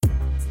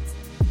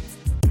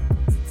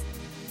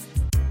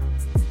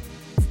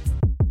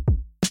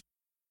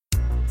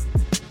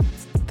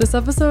This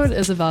episode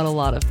is about a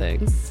lot of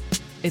things.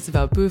 It's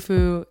about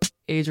Bufu,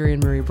 Adrienne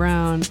Maree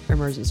Brown,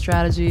 emergent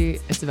strategy.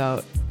 It's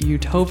about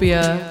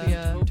utopia.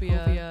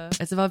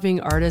 It's about being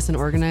artists and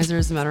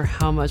organizers no matter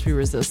how much we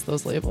resist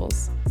those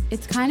labels.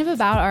 It's kind of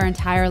about our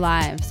entire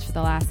lives for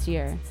the last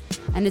year.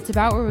 And it's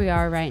about where we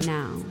are right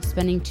now,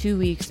 spending 2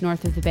 weeks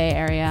north of the Bay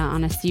Area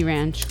on a sea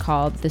ranch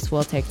called This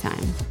Will Take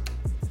Time.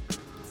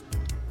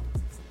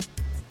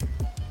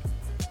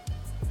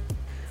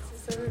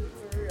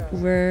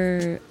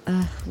 We're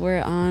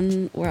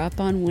up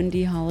on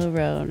Windy Hollow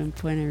Road in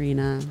Point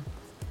Arena,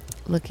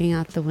 looking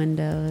out the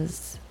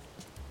windows.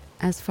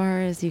 As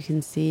far as you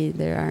can see,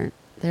 there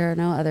are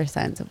no other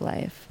signs of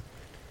life.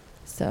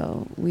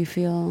 So we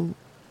feel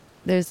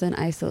there's an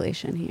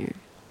isolation here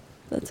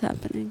that's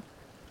happening.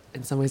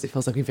 In some ways, it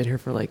feels like we've been here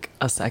for like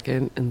a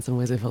second. In some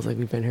ways, it feels like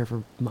we've been here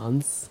for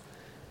months.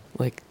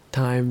 Like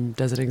time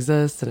doesn't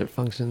exist and it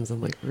functions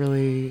in like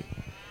really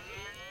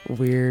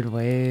weird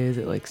ways.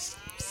 It like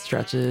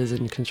stretches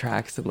and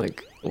contracts in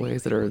like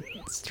ways that are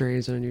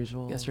strange and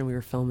unusual. Yesterday, when we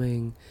were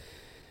filming,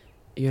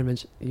 you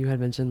had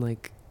mentioned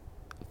like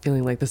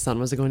feeling like the sun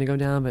was going to go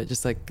down, but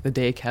just like the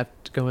day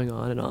kept going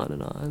on and on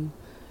and on.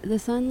 The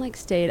sun like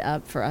stayed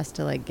up for us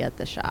to like get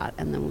the shot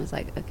and then was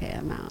like, okay,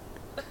 I'm out.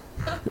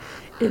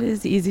 It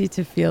is easy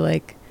to feel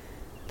like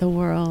the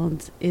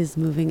world is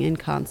moving in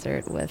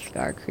concert with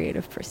our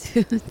creative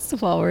pursuits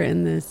while we're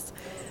in this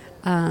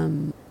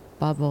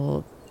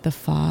bubble. The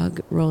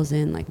fog rolls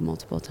in like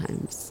multiple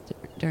times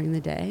during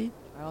the day.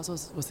 I also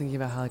was thinking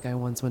about how like I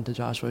once went to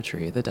Joshua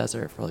Tree, the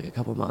desert, for like a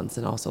couple months,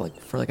 and also like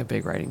for like a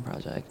big writing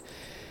project,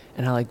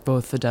 and how like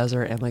both the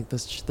desert and like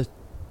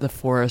the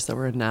forest that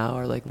we're in now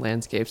are like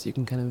landscapes you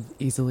can kind of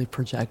easily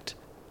project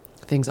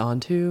things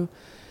onto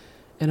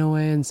in a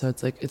way. And so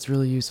it's like it's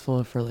really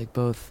useful for like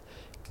both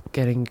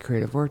getting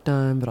creative work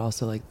done, but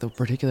also like the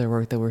particular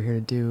work that we're here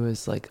to do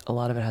is like a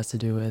lot of it has to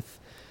do with,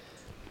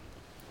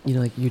 you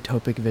know, like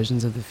utopic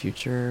visions of the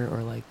future,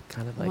 or like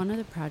kind of like one of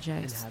the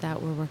projects that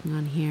we're working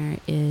on here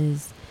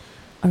is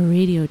a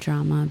radio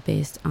drama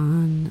based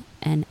on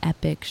an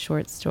epic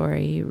short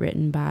story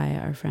written by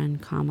our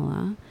friend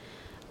Kamala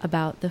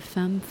about the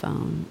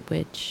FemPhone,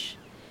 which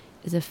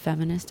is a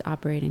feminist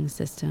operating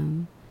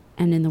system.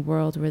 And in the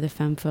world where the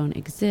FemPhone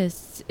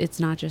exists, it's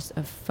not just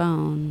a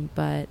phone,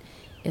 but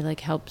it like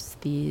helps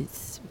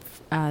this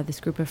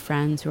group of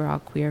friends who are all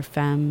queer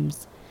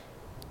femmes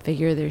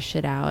figure their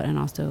shit out and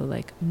also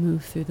like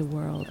move through the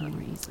world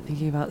more easily.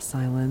 Thinking about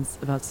silence,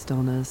 about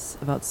stillness,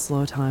 about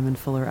slow time and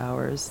fuller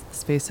hours, the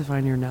space to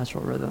find your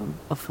natural rhythm,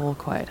 a full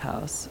quiet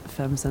house,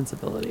 femme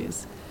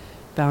sensibilities,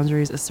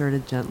 boundaries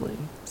asserted gently,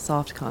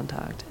 soft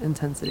contact,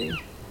 intensity,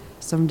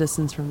 some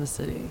distance from the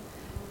city,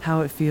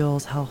 how it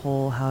feels, how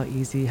whole, how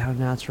easy, how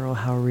natural,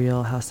 how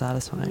real, how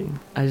satisfying.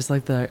 I just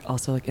like that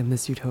also like in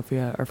this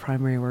utopia, our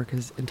primary work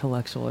is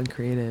intellectual and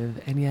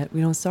creative, and yet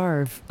we don't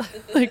starve.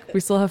 Like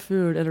we still have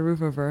food and a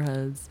roof over our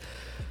heads.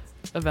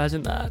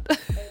 Imagine that.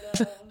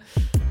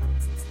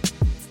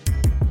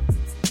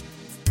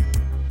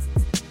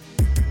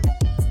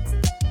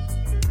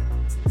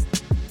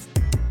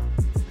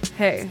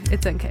 Hey,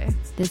 it's NK.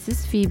 This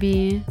is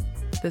Phoebe.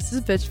 This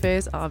is Bitch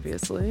Face,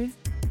 obviously.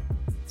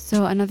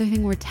 So another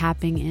thing we're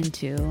tapping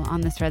into on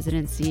this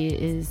residency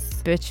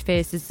is Bitch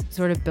Face is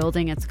sort of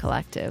building its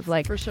collective.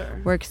 Like, for sure.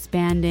 We're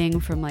expanding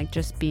from like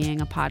just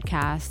being a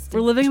podcast.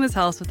 We're living in this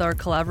house with our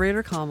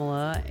collaborator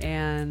Kamala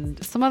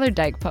and some other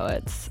dyke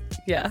poets.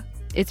 Yeah.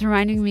 It's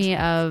reminding me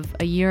of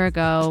a year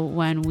ago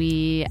when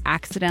we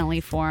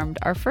accidentally formed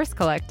our first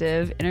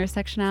collective,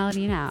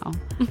 Intersectionality Now.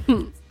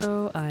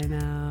 Oh, I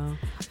know.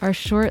 Our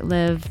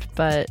short-lived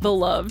but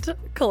beloved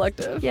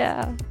collective.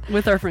 Yeah.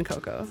 With our friend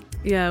Coco.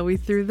 Yeah, we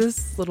threw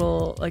this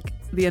little, like,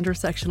 the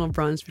intersectional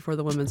brunch before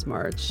the Women's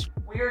March.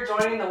 We are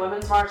joining the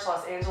Women's March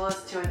Los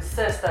Angeles to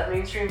insist that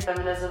mainstream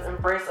feminism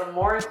embrace a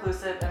more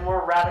inclusive and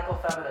more radical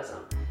feminism.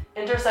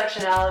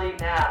 Intersectionality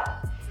now.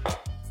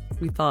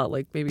 We thought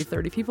like maybe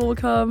 30 people would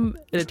come,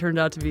 and it turned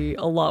out to be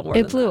a lot more.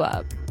 It blew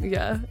up.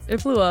 Yeah,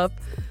 it blew up.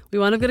 We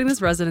wound up getting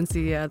this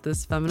residency at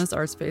this feminist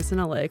art space in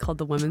LA called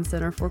the Women's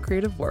Center for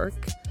Creative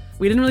Work.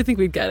 We didn't really think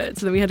we'd get it,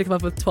 so then we had to come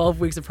up with 12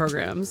 weeks of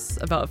programs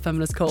about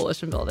feminist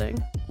coalition building.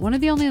 One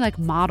of the only like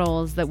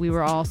models that we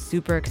were all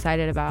super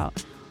excited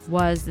about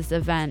was this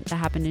event that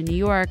happened in New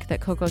York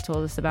that Coco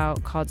told us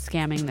about called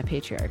Scamming the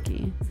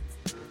Patriarchy,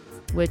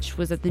 which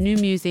was at the New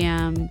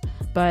Museum,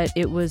 but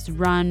it was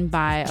run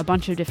by a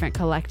bunch of different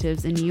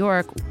collectives in New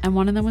York, and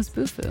one of them was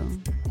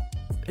Bufu.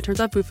 It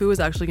turns out Bufu was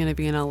actually going to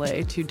be in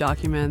LA to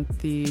document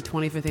the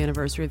 25th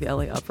anniversary of the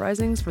LA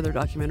uprisings for their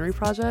documentary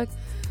project.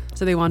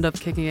 So they wound up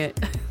kicking it.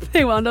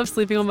 They wound up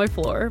sleeping on my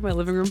floor, my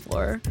living room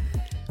floor.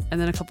 And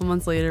then a couple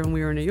months later when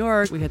we were in New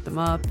York, we hit them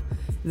up,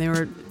 and they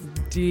were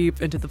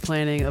deep into the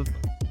planning of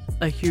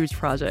a huge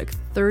project.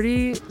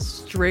 30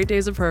 straight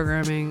days of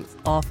programming,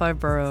 all 5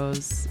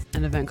 boroughs,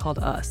 an event called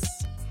Us.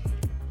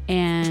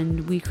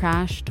 And we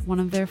crashed one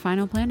of their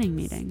final planning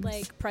meetings.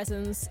 Like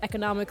presence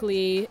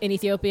economically in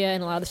Ethiopia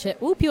and a lot of the shit.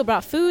 Ooh, people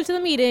brought food to the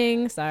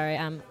meeting. Sorry,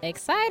 I'm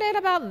excited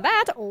about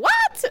that.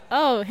 What?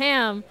 Oh,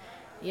 ham.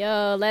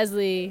 Yo,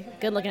 Leslie,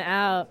 good looking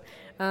out.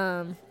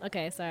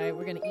 Okay, sorry,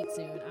 we're gonna eat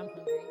soon. I'm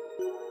hungry.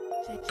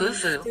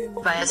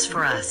 Bufu, Bias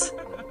for Us.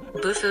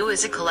 Bufu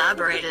is a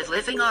collaborative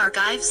living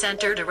archive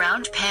centered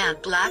around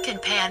Pan-Black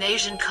and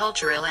Pan-Asian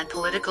cultural and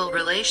political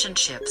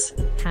relationships.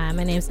 Hi,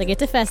 my name's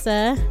Sagita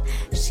Fessa.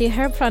 She,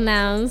 her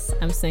pronouns.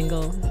 I'm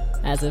single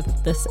as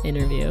of this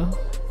interview.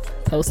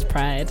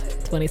 Post-Pride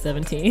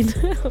 2017.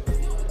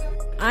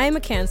 I'm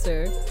a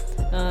Cancer,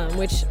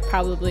 which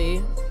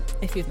probably,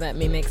 if you've met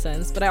me, makes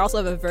sense. But I also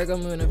have a Virgo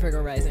moon and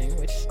Virgo rising,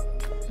 which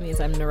means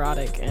I'm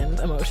neurotic and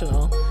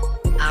emotional.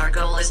 Our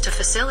goal is to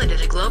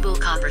facilitate a global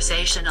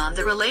conversation on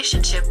the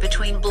relationship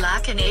between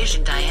Black and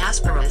Asian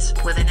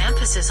diasporas, with an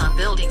emphasis on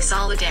building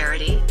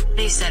solidarity,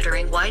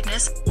 decentering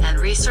whiteness, and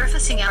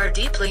resurfacing our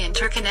deeply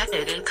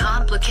interconnected and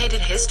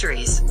complicated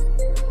histories.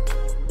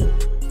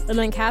 And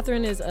then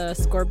Catherine is a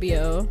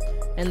Scorpio,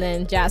 and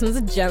then Jasmine's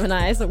a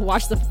Gemini, so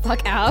watch the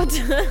fuck out.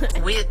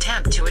 We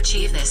attempt to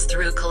achieve this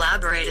through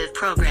collaborative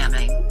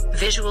programming,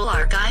 visual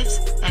archives,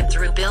 and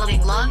through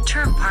building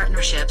long-term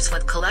partnerships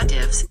with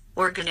collectives,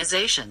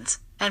 organizations,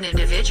 and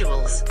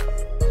individuals.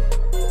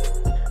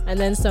 And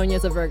then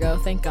Sonia's a Virgo,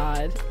 thank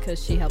God,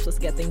 because she helps us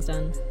get things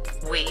done.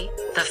 We,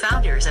 the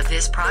founders of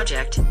this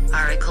project,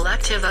 are a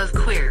collective of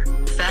queer,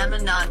 femme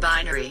and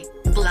non-binary,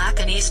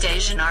 Black and East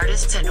Asian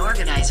artists and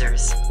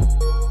organizers.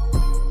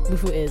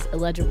 Bufu is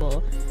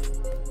illegible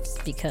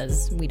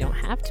because we don't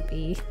have to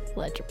be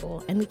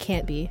legible, and we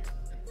can't be.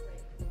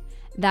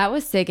 That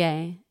was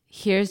Sige.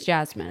 Here's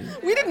Jasmine.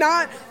 We did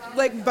not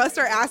bust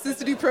our asses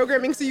to do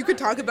programming so you could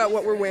talk about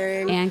what we're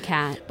wearing. And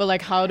Kat.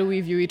 But how do we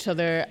view each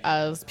other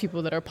as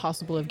people that are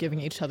possible of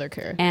giving each other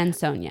care? And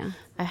Sonia.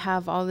 I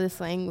have all this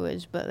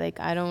language, but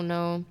I don't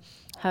know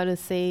how to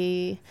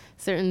say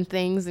certain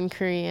things in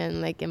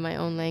Korean, in my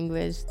own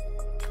language.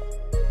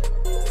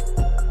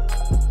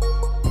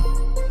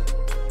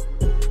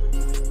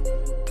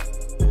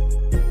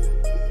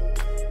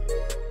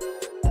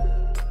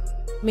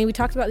 I mean,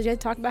 did you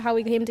talk about how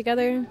we came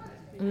together?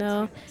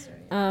 No.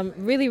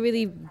 Really,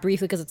 really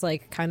briefly, because it's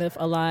kind of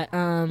a lot.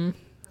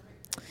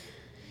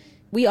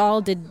 We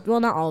all did, well,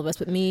 not all of us,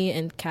 but me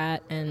and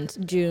Kat and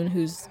June,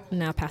 who's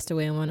now passed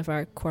away and one of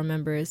our core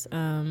members,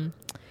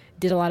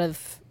 did a lot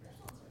of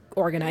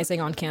organizing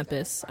on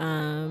campus.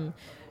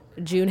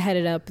 June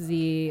headed up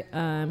the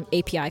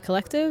API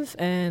Collective,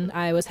 and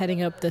I was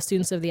heading up the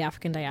Students of the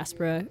African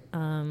Diaspora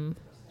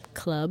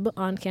club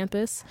on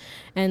campus.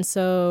 And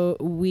so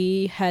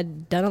we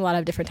had done a lot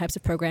of different types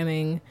of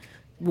programming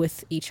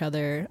with each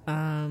other,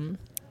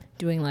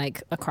 doing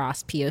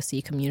across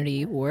POC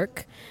community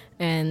work.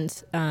 And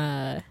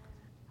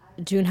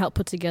June helped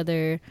put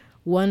together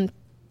one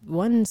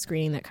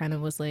screening that kind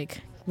of was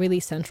really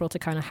central to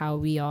kind of how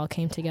we all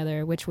came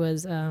together, which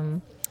was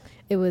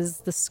it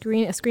was a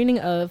screening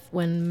of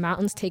When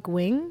Mountains Take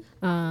Wing,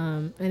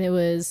 and it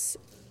was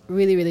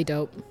really, really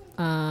dope.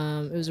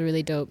 It was a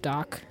really dope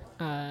doc.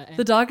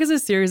 The doc is a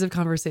series of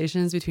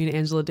conversations between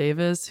Angela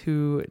Davis,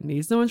 who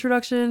needs no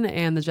introduction,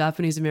 and the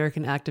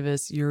Japanese-American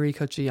activist Yuri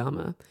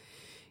Kochiyama.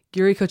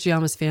 Yuri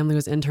Kochiyama's family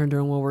was interned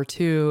during World War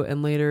II,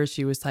 and later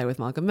she was tight with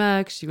Malcolm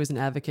X. She was an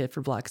advocate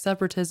for Black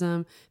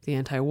separatism, the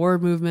anti-war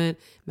movement,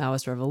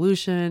 Maoist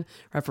revolution,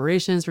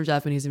 reparations for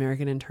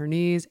Japanese-American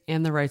internees,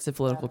 and the rights of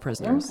political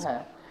prisoners.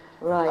 Impact.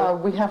 Right.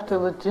 We have to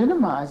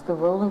legitimize the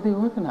role of the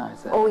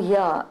organizer. Oh,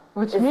 yeah.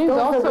 Which means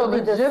also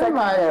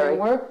legitimizing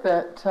work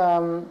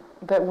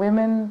that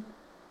women...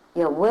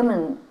 Yeah,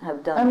 women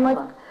have done. And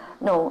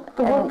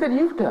the work that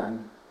you've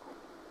done.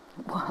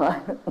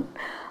 Well,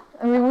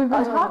 I mean, we've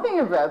been talking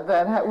about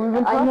that. We've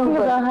been talking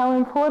about how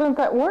important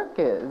that work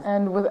is.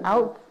 And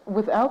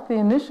without the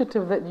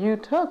initiative that you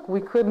took, we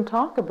couldn't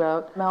talk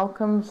about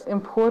Malcolm's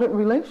important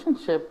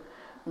relationship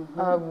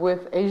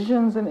with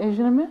Asians and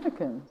Asian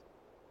Americans.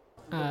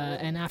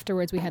 And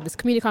afterwards, we had this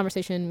community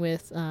conversation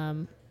with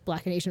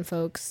Black and Asian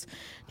folks,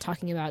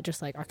 talking about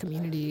just our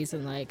communities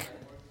and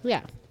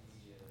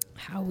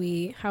how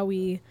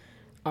we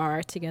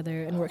are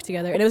together and work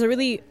together. And it was a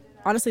really,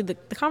 honestly, the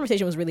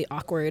conversation was really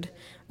awkward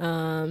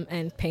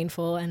and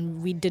painful,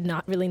 and we did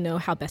not really know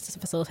how best to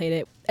facilitate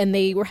it. And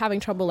they were having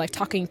trouble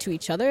talking to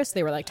each other, so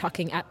they were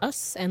talking at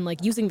us and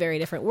using very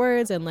different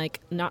words, and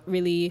not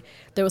really.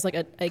 There was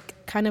a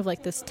kind of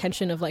this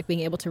tension of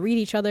being able to read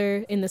each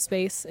other in the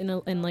space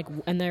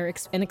and their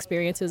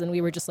experiences. And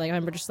we were just I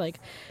remember just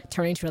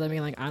turning to each other and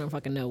being I don't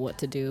fucking know what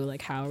to do.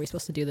 How are we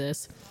supposed to do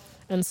this?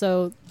 And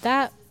so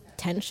that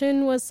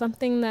tension was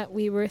something that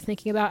we were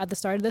thinking about at the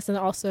start of this, and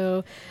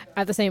also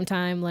at the same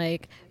time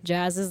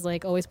Jazz is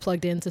always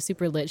plugged into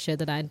super lit shit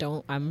that I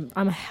don't. I'm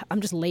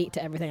just late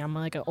to everything. I'm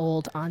an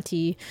old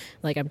auntie,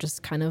 I'm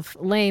just kind of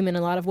lame in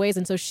a lot of ways,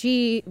 and so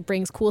she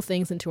brings cool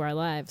things into our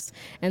lives.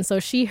 And so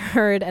she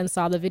heard and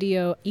saw the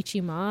video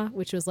Ichima,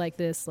 which was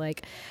this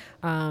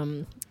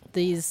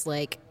these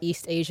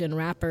East Asian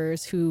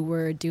rappers who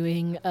were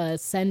doing a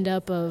send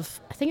up of,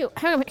 I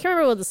can't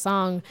remember what the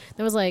song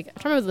that was I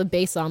can't remember the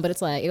bass song, but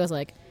it's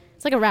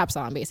it's a rap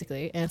song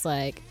basically, and it's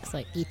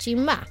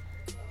Ichima,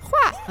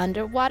 Hua,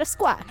 underwater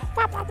squat.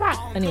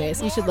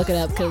 Anyways, you should look it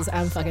up because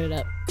I'm fucking it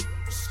up.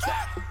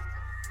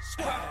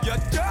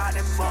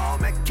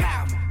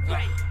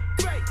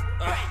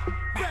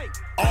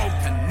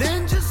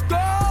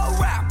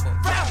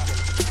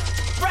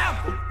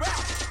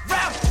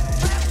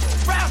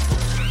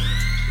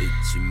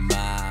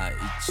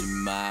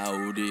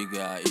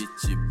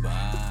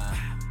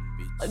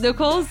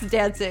 Nicole's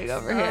dancing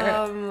over here.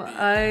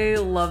 I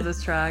love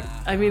this track.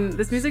 I mean,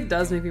 this music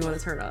does make me want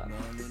to turn up.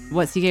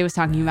 What CK was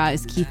talking about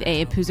is Keith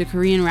Ape, who's a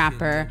Korean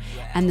rapper,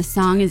 and the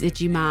song is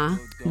Ichima,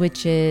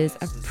 which is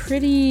a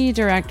pretty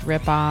direct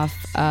ripoff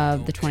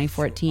of the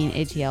 2014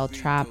 ATL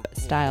trap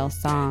style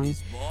song,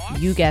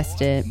 You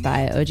Guessed It,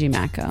 by OG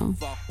Mako.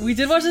 We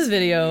did watch this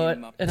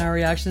video, and our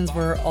reactions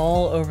were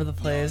all over the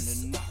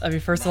place. I mean,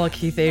 first of all,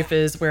 Keith Ape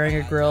is wearing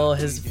a grill.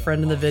 His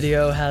friend in the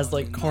video has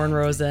like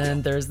cornrows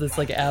in. There's this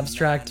like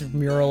abstract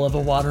mural of a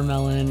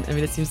watermelon. I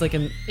mean, it seems like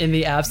in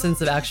the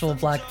absence of actual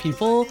black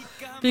people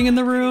being in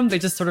the room, they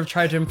just sort of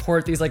tried to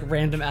import these like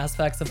random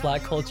aspects of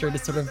black culture to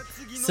sort of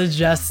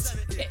suggest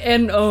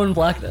and own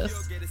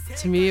blackness.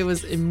 To me, it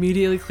was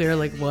immediately clear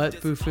like what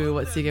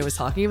CK was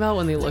talking about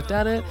when they looked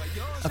at it.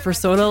 A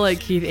persona like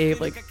Keith Ape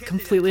like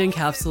completely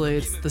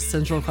encapsulates the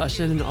central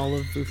question in all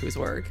of Bufu's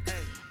work.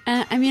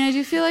 And I mean, I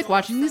do feel like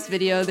watching this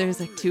video, there's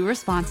like two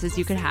responses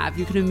you could have.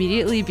 You could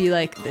immediately be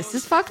like, this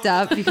is fucked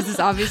up, because it's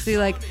obviously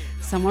like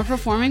someone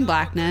performing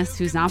blackness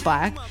who's not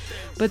black.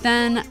 But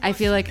then I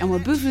feel like, and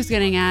what Bufu's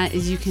getting at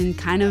is you can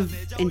kind of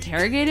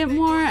interrogate it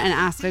more and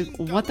ask like,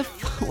 what the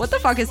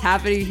fuck is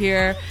happening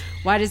here?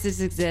 Why does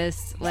this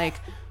exist? Like,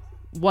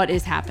 what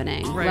is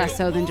happening? Right. Less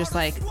so than just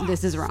like,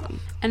 this is wrong.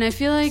 And I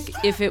feel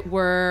like if it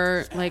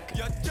were like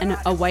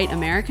a white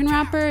American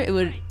rapper, it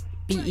would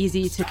be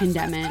easy to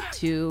condemn it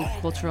to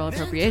cultural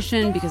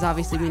appropriation, because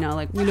obviously we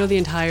know the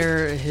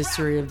entire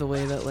history of the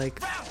way that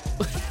like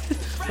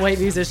white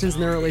musicians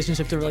and their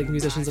relationship to like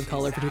musicians of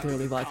color,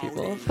 particularly black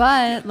people.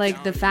 But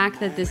like the fact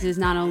that this is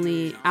not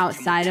only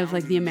outside of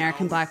like the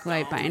American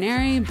black-white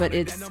binary, but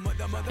it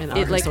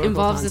like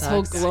involves this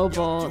whole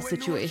global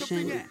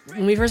situation.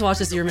 When we first watched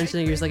this, you were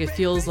mentioning you're just like, it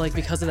feels like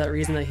because of that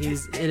reason that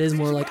it is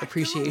more like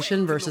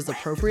appreciation versus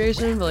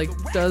appropriation. But like,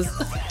 does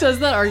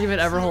that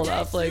argument ever hold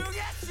up? Like,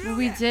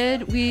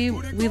 we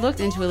looked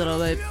into it a little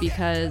bit,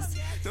 because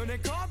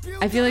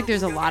I feel like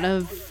there's a lot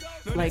of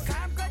like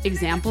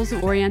examples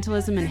of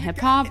Orientalism in hip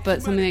hop,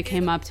 but something that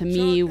came up to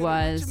me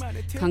was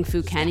Kung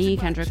Fu Kenny,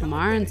 Kendrick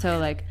Lamar, and so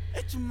like,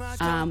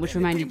 which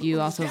reminded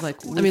you also of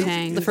like Wu-Tang. I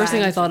mean, the first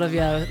thing I thought of,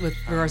 with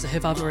regards to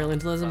hip hop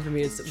Orientalism, for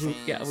me, it's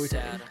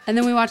Wu-Tang. And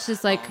then we watched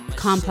this like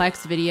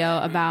complex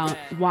video about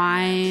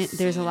why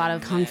there's a lot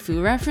of Kung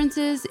Fu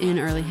references in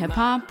early hip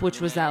hop,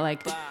 which was that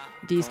like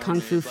these Kung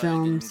Fu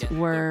films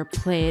were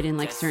played in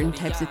like certain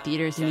types of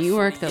theaters in New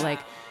York that like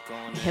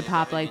hip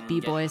hop like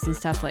b-boys and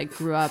stuff like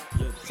grew up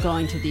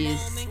going to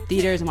these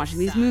theaters and watching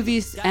these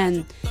movies,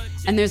 and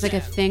there's like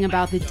a thing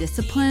about the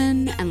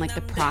discipline and like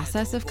the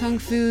process of Kung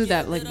Fu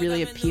that like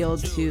really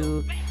appealed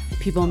to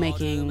people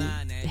making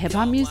hip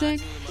hop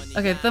music.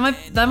 Okay, that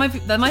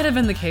might have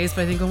been the case,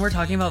 but I think when we're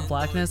talking about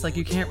blackness, like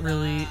you can't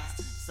really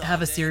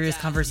have a serious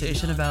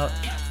conversation about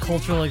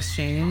cultural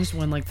exchange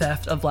when like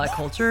theft of black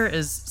culture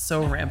is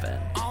so rampant.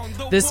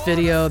 This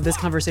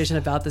conversation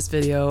about this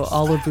video,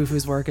 all of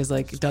Bufu's work is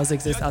like, does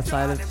exist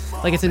outside of,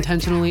 like, it's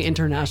intentionally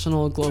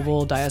international,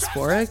 global,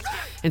 diasporic,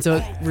 and so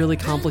it really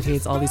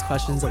complicates all these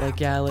questions that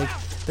like,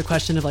 the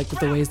question of like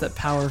the ways that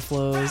power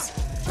flows,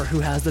 or who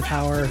has the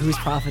power, who's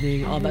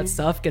profiting, all that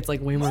stuff gets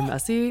like way more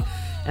messy,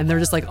 and they're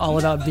just like all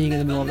about being in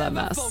the middle of that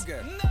mess.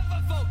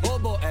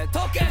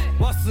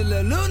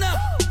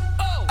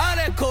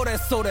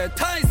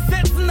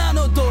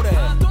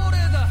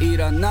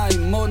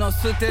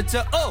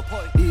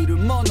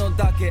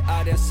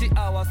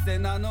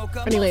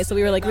 Anyway, so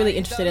we were like really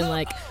interested in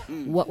like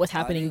what was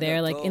happening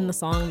there. Like in the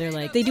song,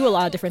 they do a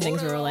lot of different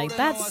things where we're like,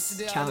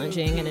 that's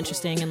challenging and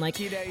interesting, and like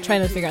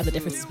trying to figure out the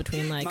differences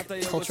between like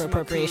cultural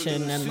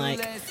appropriation and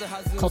like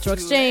cultural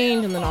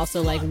exchange, and then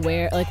also like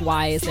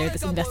why is there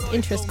this invested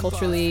interest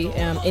culturally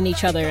in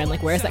each other, and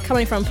like where is that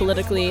coming from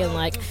politically, and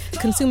like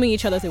consuming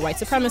each other through white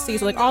supremacy.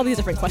 So like all these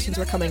different questions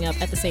were coming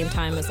up at the same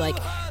time as like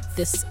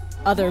this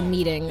other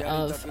meeting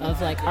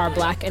of like our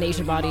black and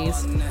Asian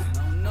bodies.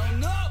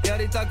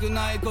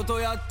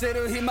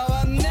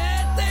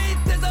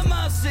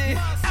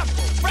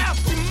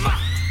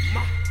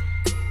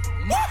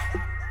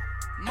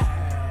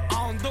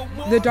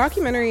 The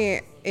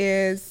documentary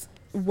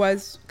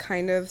was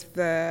kind of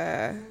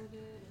the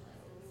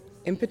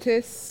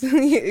impetus for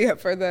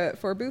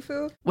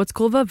Bufu. What's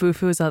cool about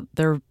Bufu is that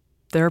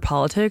their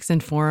politics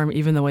inform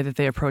even the way that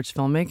they approach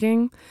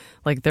filmmaking,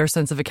 like their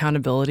sense of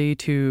accountability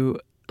to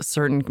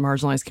certain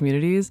marginalized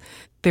communities.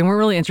 They weren't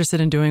really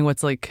interested in doing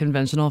what's like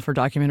conventional for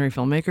documentary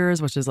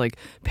filmmakers, which is like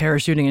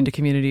parachuting into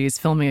communities,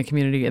 filming a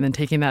community, and then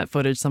taking that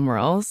footage somewhere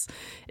else.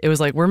 It was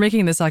like, we're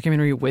making this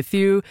documentary with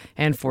you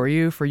and for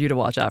you to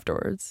watch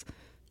afterwards.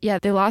 Yeah,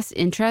 they lost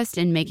interest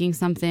in making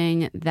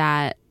something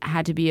that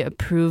had to be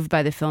approved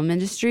by the film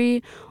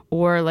industry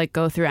or like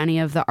go through any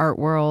of the art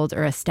world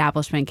or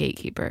establishment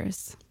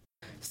gatekeepers.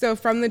 So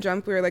from the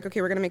jump, we were like,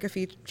 okay, we're going to make a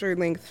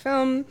feature-length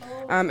film,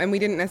 and we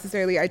didn't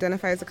necessarily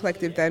identify as a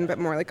collective then, but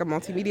more like a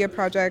multimedia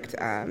project,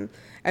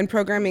 and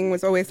programming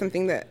was always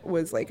something that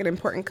was like an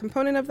important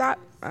component of that,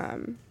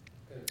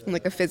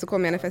 like a physical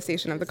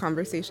manifestation of the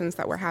conversations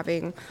that we're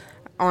having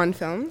on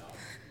film.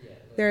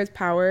 There is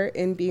power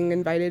in being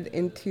invited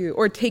into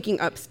or taking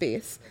up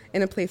space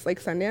in a place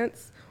like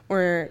Sundance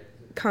or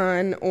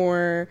Cannes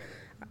or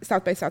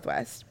South by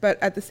Southwest,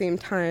 but at the same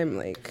time,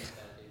 like,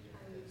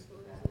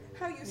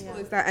 how useful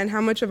is that, and how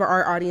much of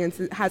our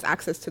audience has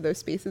access to those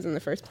spaces in the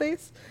first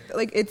place?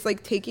 Like, it's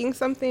like taking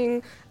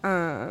something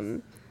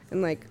and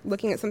like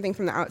looking at something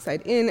from the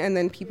outside in, and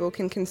then people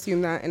can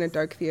consume that in a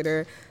dark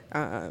theater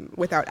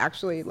without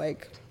actually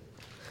like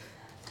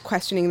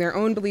questioning their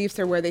own beliefs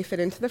or where they fit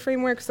into the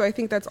framework. So I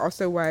think that's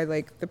also why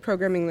like the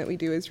programming that we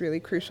do is really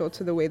crucial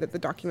to the way that the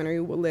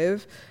documentary will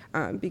live,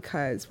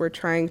 because we're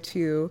trying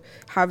to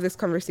have this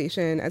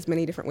conversation as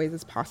many different ways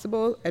as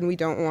possible, and we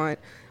don't want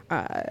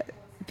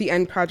the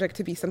end project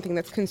to be something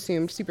that's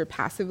consumed super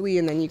passively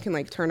and then you can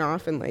like turn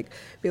off and like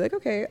be like,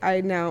 okay, I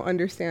now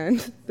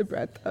understand the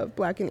breadth of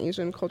Black and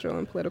Asian cultural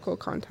and political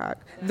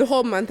contact. The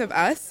whole month of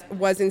Us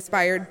was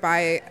inspired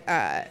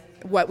by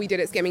what we did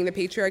at Scamming the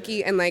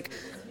Patriarchy, and like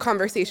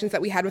conversations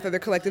that we had with other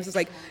collectives was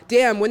like,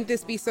 damn, wouldn't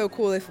this be so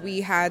cool if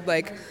we had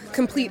like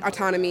complete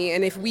autonomy,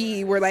 and if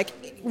we were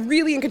like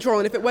really in control,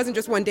 and if it wasn't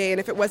just one day, and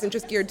if it wasn't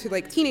just geared to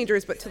like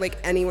teenagers but to like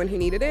anyone who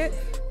needed it.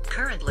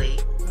 Currently,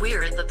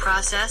 we're in the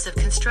process of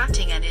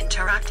constructing an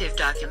interactive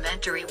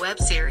documentary web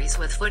series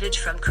with footage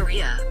from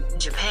Korea,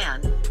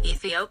 Japan,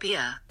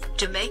 Ethiopia,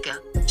 Jamaica,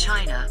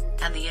 China,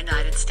 and the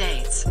United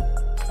States.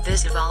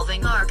 This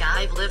evolving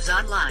archive lives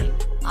online,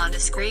 on a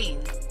screen,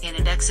 in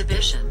an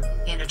exhibition,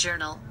 in a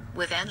journal,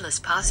 with endless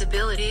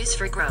possibilities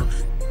for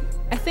growth.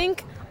 I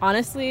think,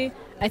 honestly,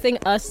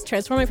 us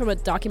transforming from a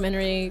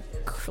documentary,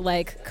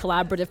 like,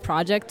 collaborative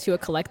project to a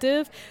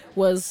collective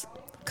was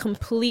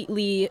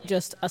completely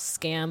just a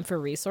scam for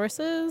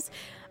resources.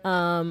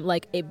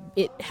 Like,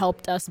 it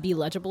helped us be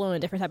legible in a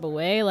different type of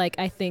way. Like,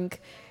 I think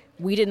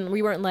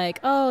we weren't like,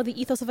 oh, the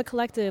ethos of a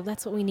collective,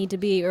 that's what we need to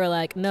be, or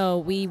like, no,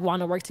 we want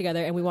to work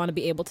together and we want to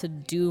be able to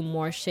do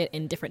more shit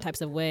in different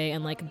types of way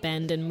and like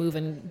bend and move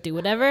and do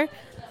whatever.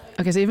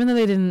 Okay, so even though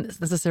they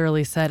didn't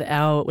necessarily set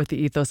out with the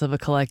ethos of a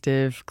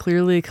collective,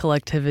 clearly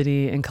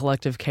collectivity and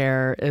collective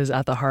care is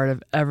at the heart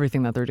of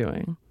everything that they're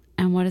doing.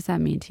 And what does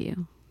that mean to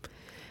you?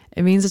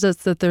 It means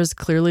just that there's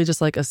clearly just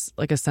like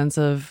a sense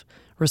of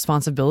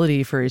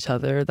responsibility for each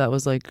other that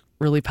was like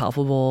really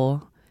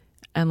palpable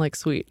and like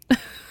sweet.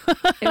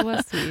 It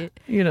was sweet.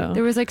 You know,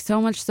 there was like so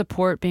much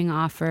support being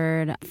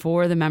offered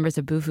for the members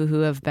of Bufu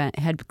who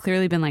had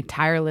clearly been like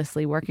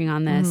tirelessly working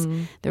on this.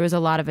 There was a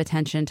lot of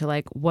attention to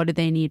like, what did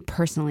they need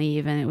personally?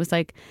 Even it was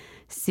like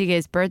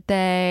Sige's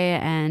birthday,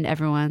 and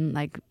everyone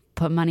like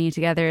put money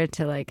together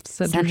to like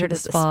send her to the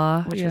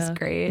spa, which was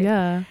great.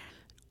 Yeah.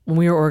 When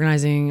we were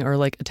organizing, or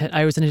like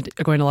I was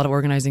going to a lot of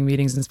organizing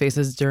meetings and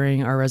spaces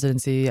during our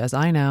residency as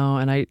I Now,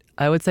 and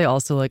I would say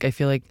also like I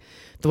feel like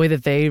the way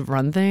that they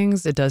run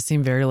things, it does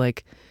seem very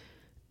like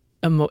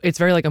it's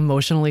very like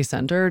emotionally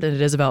centered, and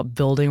it is about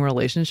building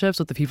relationships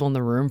with the people in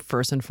the room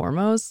first and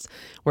foremost.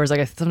 Whereas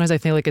like sometimes I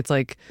feel like it's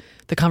like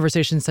the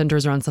conversation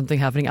centers around something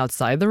happening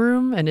outside the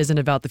room and isn't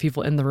about the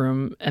people in the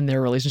room and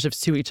their relationships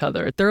to each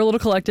other. Their little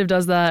collective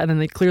does that, and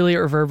then clearly it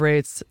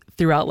reverberates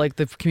throughout like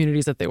the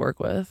communities that they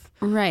work with.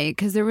 Right,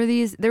 because there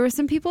were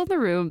some people in the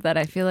room that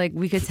I feel like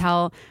we could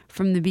tell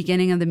from the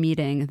beginning of the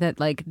meeting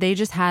that like they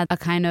just had a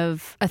kind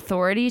of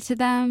authority to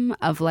them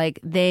of like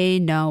they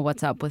know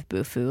what's up with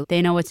Bufu.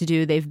 They know what to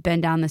do. They've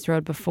been down this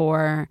road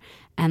before.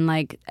 And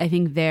like I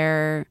think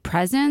their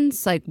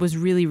presence like was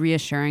really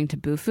reassuring to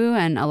Bufu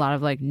and a lot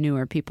of like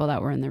newer people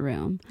that were in the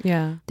room.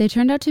 Yeah. They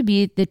turned out to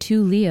be the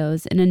two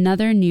Leos in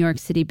another New York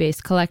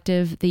City-based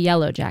collective, the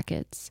Yellow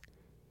Jackets.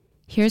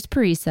 Here's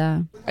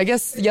Parisa. I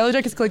guess the Yellow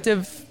Jackets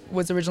Collective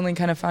was originally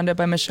kind of founded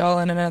by Michelle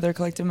and another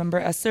collective member,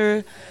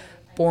 Esther,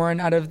 born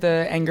out of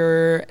the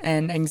anger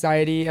and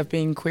anxiety of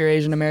being queer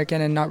Asian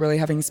American and not really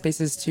having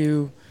spaces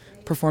to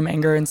perform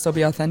anger and still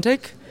be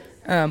authentic,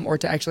 or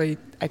to actually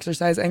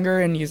exercise anger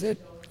and use it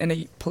in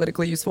a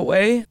politically useful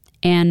way.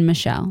 And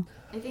Michelle.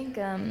 I think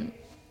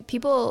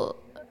people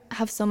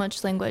have so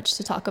much language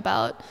to talk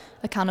about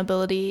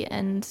accountability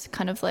and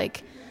kind of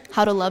like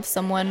how to love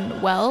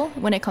someone well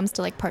when it comes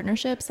to like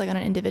partnerships, like on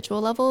an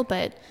individual level.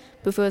 But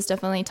Bufu has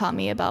definitely taught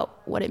me about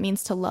what it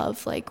means to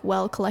love like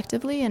well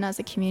collectively and as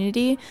a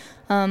community,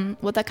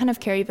 what that kind of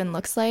care even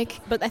looks like.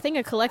 But I think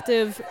a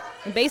collective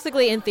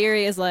basically in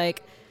theory is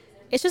like,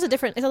 it's just a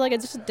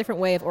different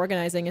way of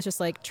organizing. It's just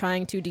like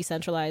trying to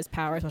decentralize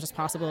power as much as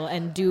possible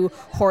and do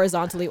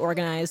horizontally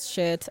organized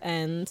shit.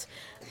 And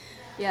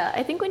yeah,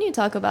 I think when you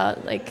talk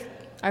about like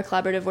our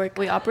collaborative work,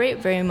 we operate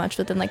very much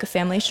within like a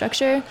family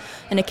structure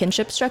and a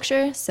kinship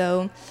structure.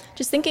 So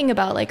just thinking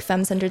about like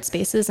femme-centered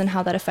spaces and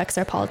how that affects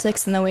our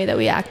politics and the way that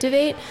we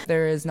activate.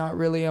 There is not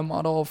really a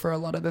model for a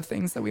lot of the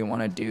things that we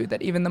want to do,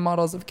 that even the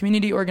models of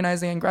community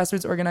organizing and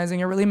grassroots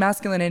organizing are really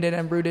masculinated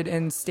and rooted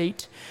in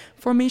state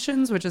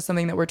formations, which is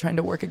something that we're trying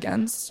to work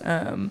against.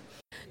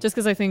 Just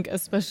because I think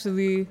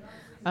especially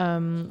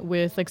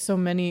with like so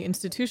many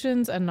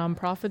institutions and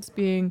nonprofits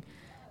being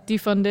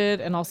defunded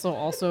and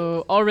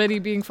also already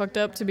being fucked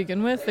up to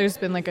begin with, there's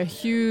been like a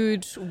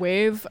huge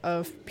wave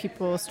of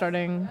people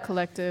starting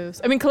collectives.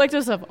 I mean,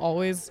 collectives have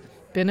always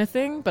been a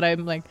thing, but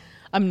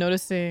I'm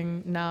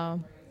noticing now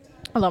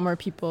a lot more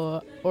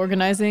people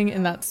organizing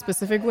in that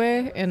specific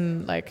way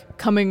and like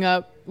coming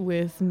up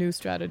with new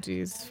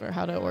strategies for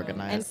how to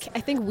organize. And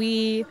I think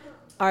we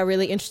are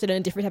really interested in a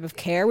different type of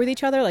care with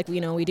each other. Like,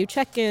 you know, we do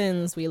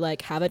check-ins, we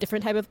like have a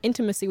different type of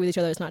intimacy with each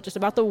other. It's not just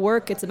about the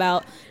work, it's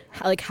about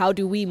how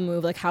do we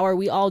move, like how are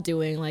we all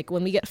doing? Like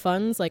when we get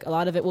funds, like a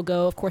lot of it will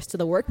go, of course, to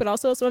the work, but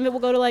also some of it will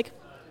go to like,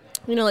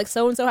 you know, like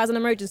so-and-so has an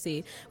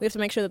emergency. We have to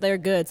make sure that they're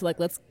good. So like,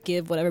 let's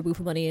give whatever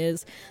Boofu money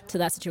is to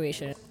that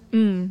situation.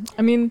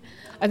 I mean,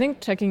 I think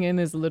checking in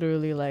is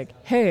literally like,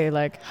 hey,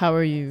 like, how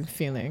are you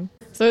feeling?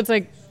 So it's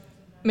like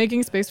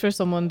making space for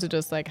someone to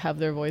just like have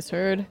their voice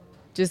heard.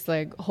 Just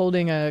like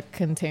holding a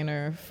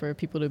container for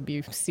people to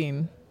be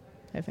seen,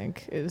 I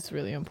think is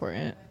really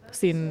important.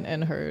 Seen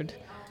and heard.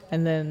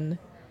 And then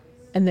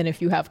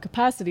if you have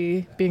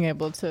capacity, being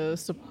able to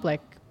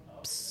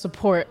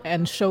support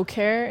and show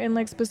care in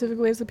like specific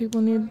ways that people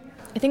need.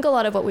 I think a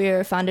lot of what we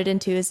are founded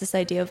into is this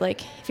idea of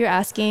like, if you're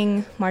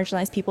asking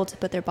marginalized people to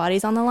put their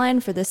bodies on the line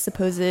for this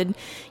supposed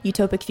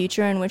utopic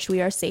future in which we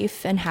are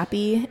safe and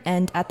happy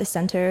and at the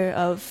center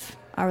of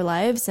our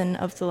lives and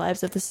of the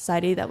lives of the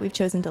society that we've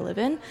chosen to live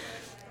in,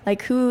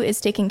 like who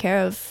is taking care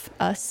of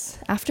us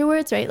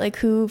afterwards, right? Like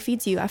who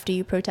feeds you after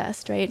you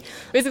protest, right?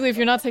 Basically, if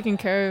you're not taking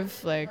care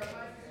of like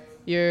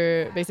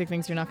your basic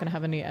things, you're not going to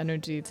have any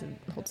energy to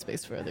hold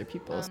space for other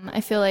people. I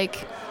feel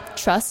like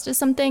trust is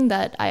something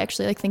that I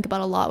actually like think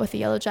about a lot with the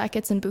Yellow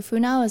Jackets and Boofu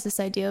now, is this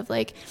idea of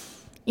like,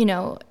 you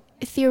know,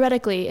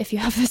 theoretically, if you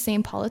have the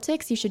same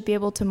politics, you should be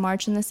able to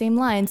march in the same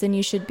lines and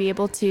you should be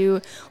able to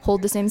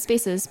hold the same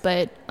spaces.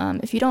 But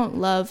if you don't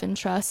love and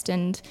trust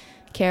and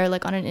care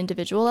like on an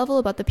individual level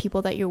about the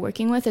people that you're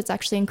working with, it's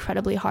actually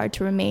incredibly hard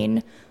to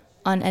remain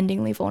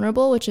unendingly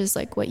vulnerable, which is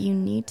like what you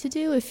need to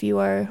do if you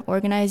are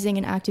organizing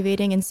and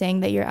activating and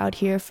saying that you're out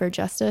here for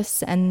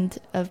justice and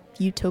a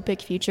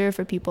utopic future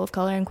for people of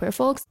color and queer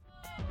folks.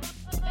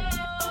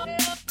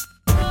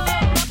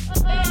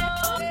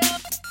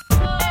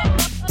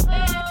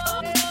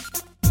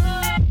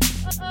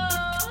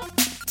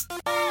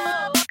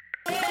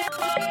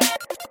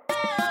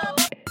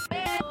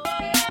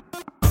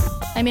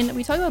 I mean,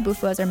 we talk about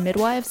Boofu as our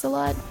midwives a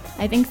lot.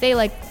 I think they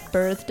like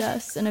birthed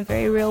us in a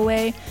very real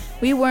way.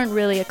 We weren't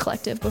really a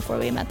collective before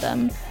we met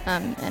them.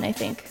 And I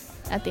think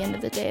at the end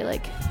of the day,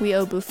 like we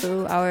owe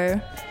Boofu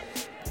our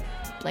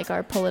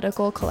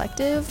political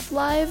collective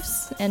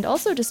lives and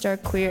also just our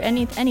queer,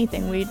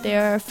 anything. They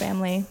are our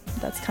family.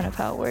 That's kind of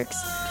how it works.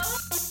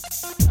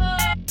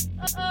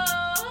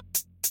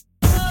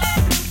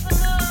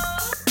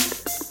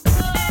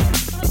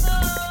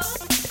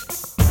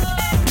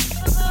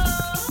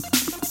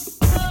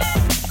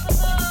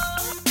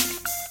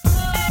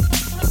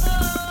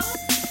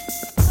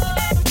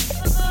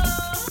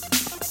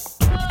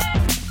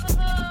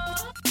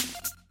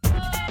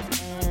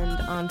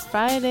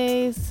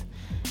 Fridays,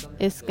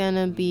 it's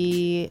gonna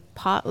be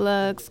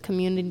potlucks,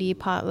 community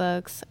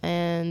potlucks,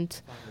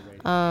 and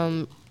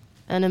an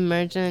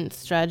emergent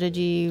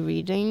strategy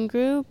reading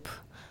group.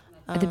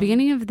 At the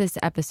beginning of this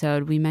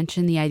episode, we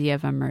mentioned the idea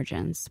of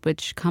emergence,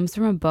 which comes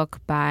from a book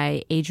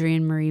by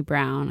Adrienne Marie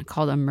Brown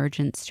called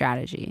Emergent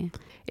Strategy.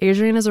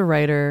 Adrienne is a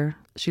writer.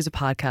 She's a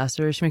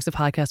podcaster. She makes a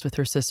podcast with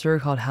her sister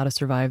called How to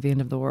Survive the End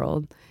of the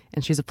World.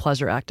 And she's a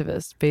pleasure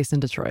activist based in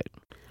Detroit.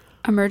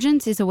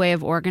 Emergence is a way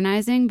of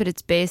organizing, but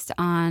it's based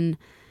on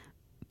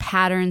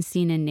patterns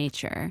seen in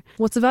nature.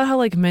 Well, it's about how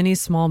like many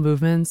small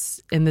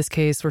movements, in this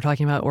case, we're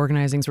talking about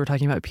organizing, so we're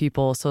talking about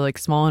people. So like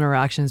small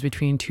interactions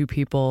between two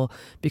people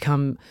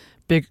become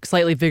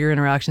slightly bigger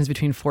interactions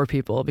between four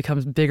people,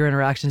 becomes bigger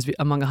interactions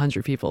among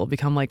 100 people,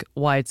 become like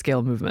wide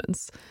scale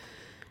movements.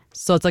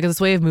 So it's like this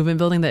way of movement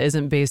building that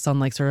isn't based on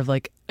like sort of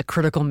like a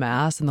critical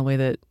mass in the way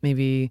that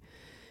maybe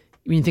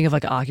when you think of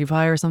like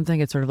Occupy or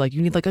something, it's sort of like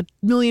you need like 1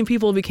 million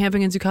people to be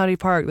camping in Zuccotti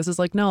Park. This is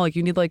like, no, like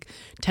you need like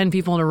 10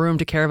 people in a room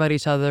to care about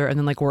each other and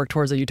then like work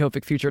towards a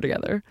utopic future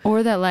together.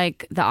 Or that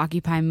like the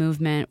Occupy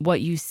movement,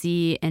 what you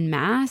see in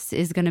mass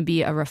is going to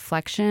be a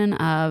reflection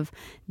of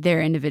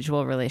their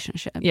individual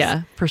relationships.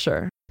 Yeah, for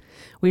sure.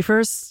 We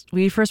first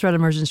read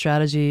Emergent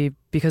Strategy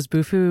because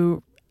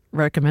Boofu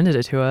recommended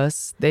it to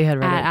us. They had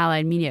read at it.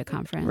 Allied Media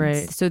Conference.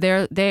 Right. So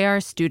they are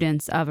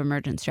students of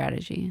Emergent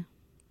Strategy.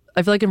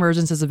 I feel like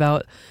Emergence is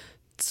about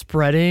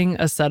spreading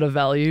a set of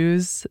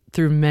values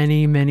through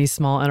many, many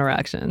small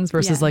interactions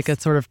versus like a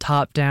sort of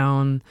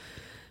top-down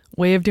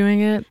way of doing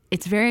it.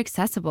 It's very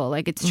accessible.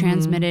 Like it's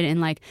transmitted in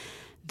like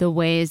the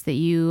ways that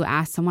you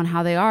ask someone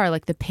how they are,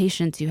 like the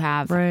patience you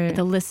have, Right.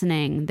 the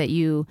listening that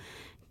you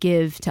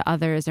give to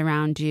others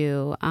around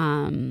you,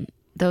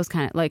 those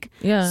kind of like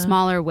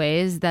smaller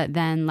ways that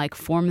then like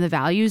form the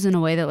values in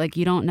a way that like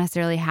you don't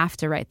necessarily have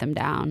to write them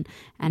down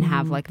and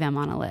have like them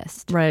on a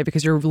list. Right,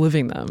 because you're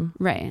living them.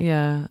 Right.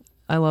 Yeah,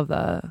 I love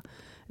that.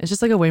 It's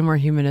just like a way more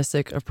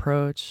humanistic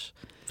approach.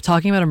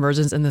 Talking about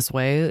emergence in this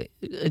way,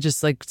 it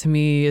just like to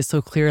me is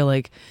so clear,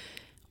 like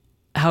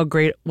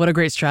what a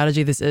great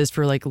strategy this is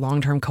for like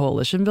long-term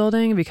coalition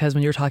building, because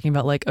when you're talking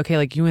about like, okay,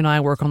 like you and I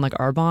work on like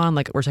our bond,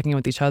 like we're checking in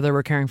with each other,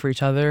 we're caring for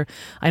each other.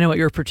 I know what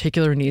your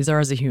particular needs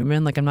are as a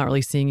human. Like I'm not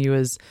really seeing you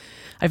as,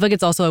 I feel like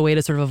it's also a way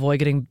to sort of avoid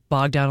getting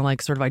bogged down in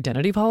like sort of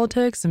identity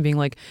politics and being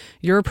like,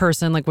 you're a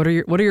person, like what are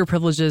your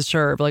privileges?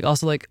 Sure. But like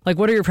also like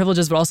what are your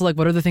privileges, but also like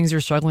what are the things you're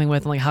struggling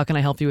with? And like, how can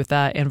I help you with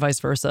that? And vice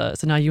versa.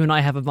 So now you and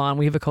I have a bond,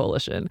 we have a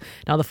coalition.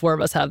 Now the four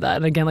of us have that.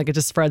 And again, like it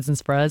just spreads and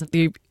spreads.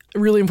 The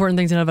really important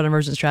thing to know about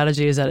emergent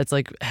strategy is that it's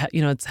like,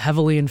 it's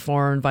heavily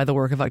informed by the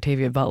work of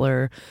Octavia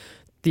Butler,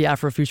 the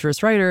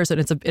Afrofuturist writers,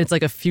 and it's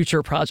like a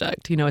future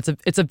project.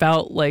 It's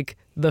about like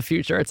the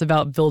future. It's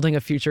about building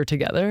a future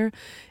together.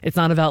 It's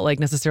not about like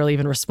necessarily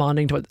even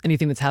responding to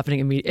anything that's happening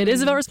immediately. It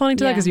is about responding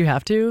to that because you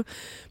have to,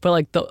 but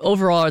like the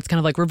overall, it's kind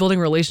of like we're building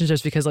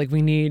relationships because like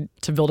we need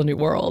to build a new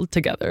world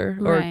together.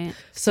 Right.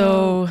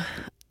 So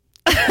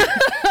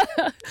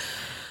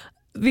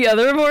the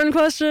other important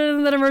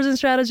question that emergent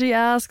strategy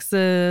asks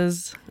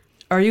is,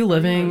 are you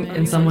living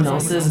in someone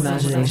else's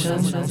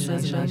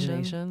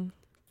imagination?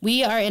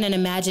 We are in an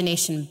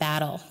imagination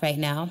battle right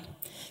now.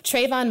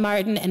 Trayvon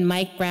Martin and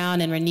Mike Brown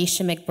and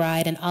Renisha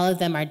McBride and all of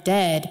them are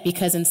dead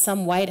because in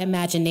some white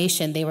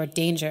imagination they were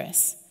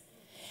dangerous.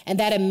 And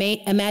that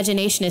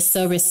imagination is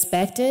so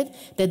respected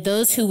that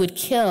those who would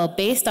kill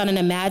based on an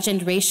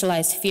imagined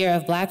racialized fear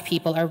of Black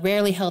people are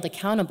rarely held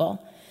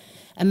accountable.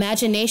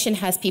 Imagination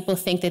has people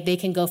think that they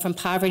can go from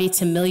poverty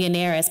to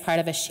millionaire as part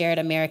of a shared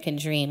American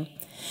dream.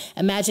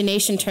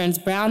 Imagination turns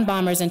brown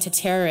bombers into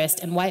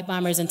terrorists and white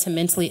bombers into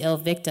mentally ill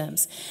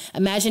victims.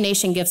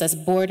 Imagination gives us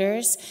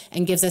borders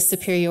and gives us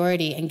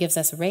superiority and gives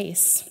us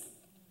race.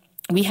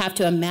 We have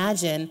to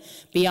imagine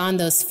beyond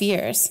those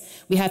fears.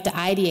 We have to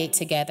ideate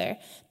together.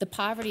 The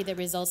poverty that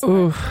results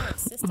from our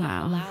system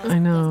allows us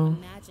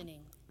imagining.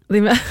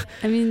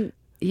 I mean,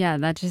 yeah,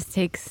 that just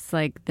takes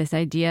like this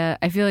idea.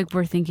 I feel like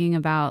we're thinking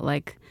about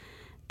like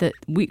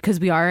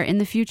because we are in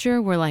the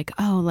future, we're like,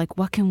 oh, like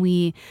what can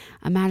we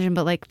imagine?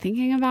 But like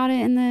thinking about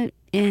it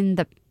in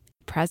the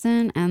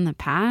present and the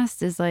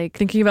past is like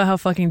thinking about how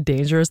fucking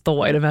dangerous the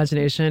white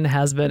imagination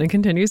has been and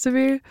continues to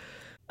be.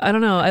 I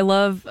don't know. I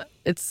love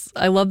this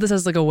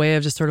as like a way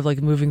of just sort of like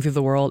moving through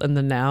the world in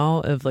the now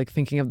of like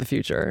thinking of the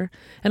future.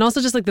 And also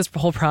just like this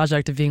whole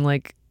project of being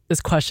like this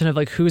question of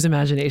like whose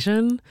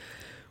imagination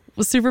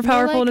was super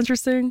powerful and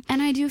interesting.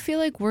 And I do feel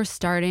like we're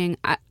starting,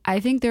 I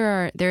think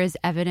there is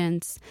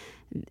evidence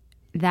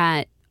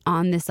that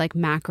on this like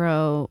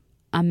macro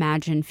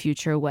imagined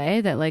future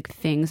way that like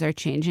things are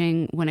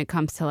changing when it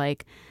comes to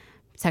like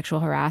sexual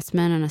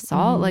harassment and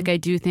assault. Mm-hmm. Like I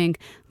do think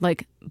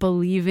like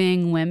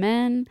believing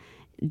women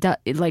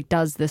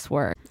does this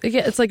work.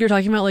 Yeah, it's like you're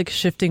talking about like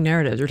shifting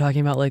narratives. You're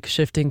talking about like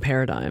shifting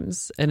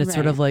paradigms. And it's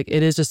sort of like,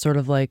 it is just sort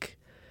of like,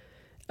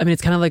 I mean,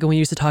 it's kind of like when we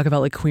used to talk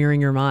about like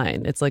queering your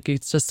mind. It's like,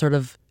 it's just sort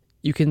of,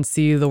 you can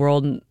see the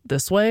world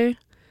this way,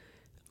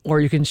 or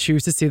you can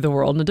choose to see the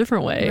world in a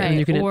different way, and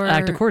you can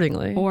act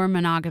accordingly. Or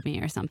monogamy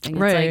or something.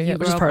 It's right, like you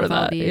which is part of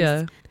that.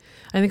 Yeah.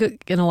 I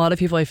think in a lot of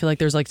people, I feel like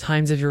there's like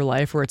times of your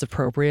life where it's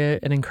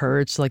appropriate and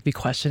encouraged to like be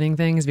questioning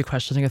things, be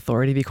questioning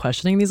authority, be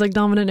questioning these like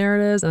dominant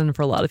narratives. And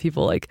for a lot of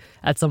people, like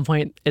at some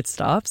point it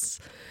stops.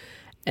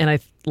 And I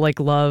like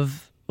what I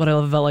love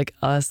about like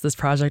us, this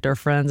project, our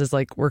friends, is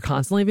like we're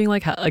constantly being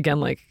like, again,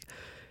 like,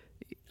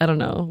 I don't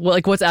know,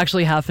 like what's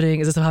actually happening?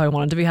 Is this how I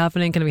want it to be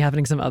happening? Can it be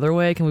happening some other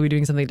way? Can we be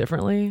doing something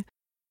differently?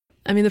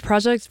 I mean,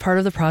 part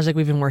of the project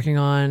we've been working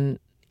on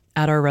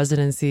at our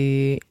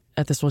residency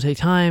at This Will Take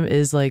Time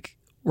is like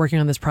working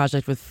on this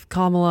project with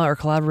Kamala, our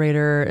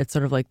collaborator. It's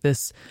sort of like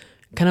this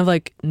kind of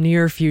like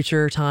near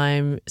future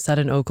time set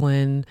in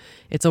Oakland.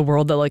 It's a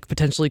world that like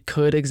potentially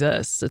could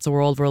exist. It's a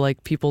world where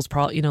like people's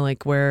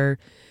like where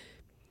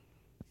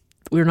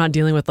we're not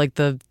dealing with like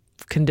the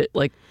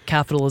like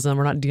capitalism.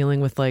 We're not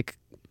dealing with like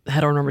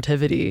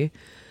heteronormativity.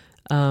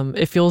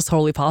 It feels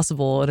totally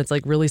possible, and it's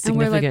like really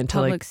significant. And where, like, to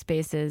like public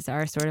spaces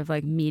are sort of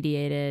like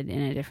mediated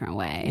in a different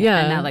way. Yeah,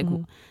 and that like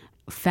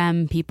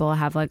femme people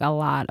have like a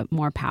lot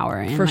more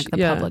power in like the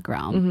public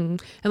realm. Mm-hmm.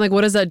 And like,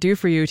 what does that do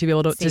for you to be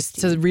able to just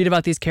to read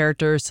about these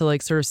characters, to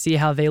like sort of see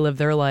how they live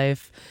their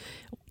life?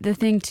 The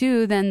thing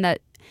too, then,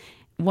 that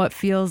what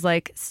feels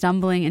like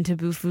stumbling into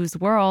Bufu's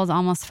world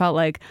almost felt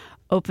like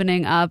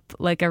opening up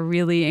like a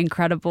really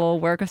incredible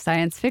work of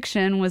science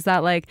fiction, was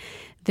that like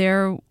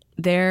their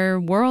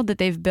world that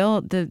they've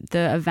built, the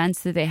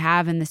events that they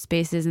have and the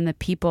spaces and the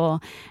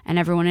people and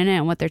everyone in it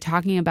and what they're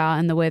talking about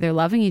and the way they're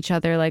loving each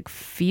other like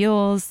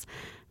feels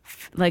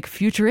like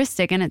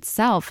futuristic in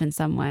itself in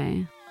some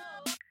way.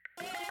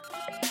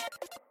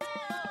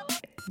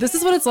 This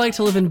is what it's like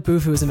to live in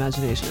Bufu's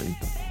imagination.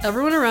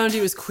 Everyone around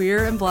you is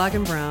queer and black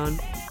and brown.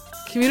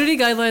 Community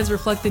guidelines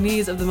reflect the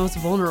needs of the most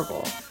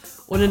vulnerable.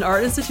 When an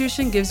art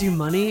institution gives you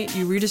money,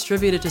 you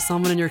redistribute it to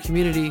someone in your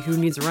community who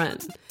needs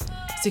rent.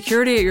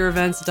 Security at your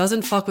events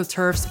doesn't fuck with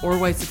TERFs or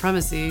white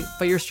supremacy,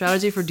 but your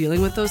strategy for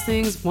dealing with those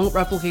things won't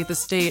replicate the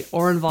state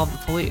or involve the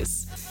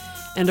police.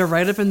 And a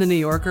write-up in The New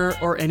Yorker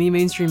or any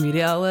mainstream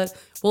media outlet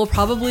will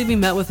probably be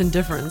met with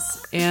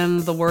indifference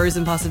and the worries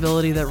and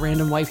possibility that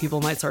random white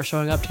people might start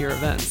showing up to your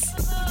events.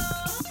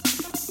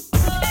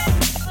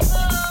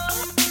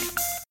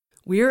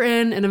 We're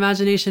in an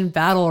imagination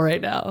battle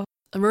right now.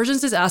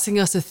 Emergence is asking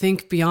us to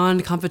think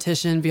beyond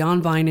competition,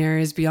 beyond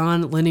binaries,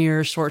 beyond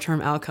linear short-term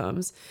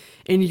outcomes.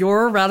 In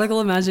your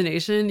radical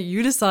imagination,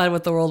 you decide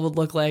what the world would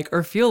look like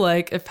or feel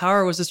like if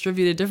power was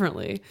distributed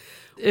differently.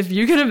 If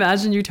you can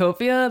imagine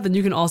utopia, then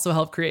you can also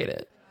help create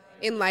it.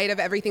 In light of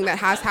everything that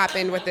has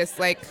happened with this,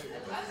 like,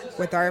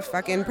 with our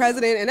fucking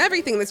president and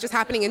everything that's just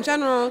happening in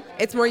general,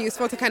 it's more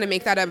useful to kind of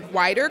make that a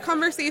wider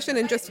conversation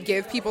and just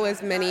give people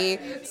as many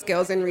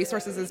skills and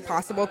resources as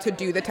possible to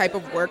do the type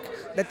of work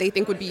that they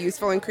think would be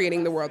useful in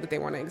creating the world that they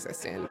want to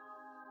exist in.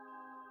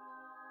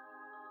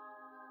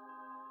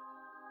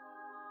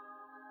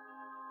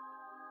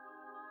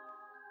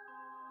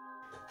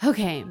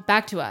 Okay,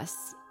 back to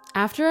us.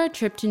 After our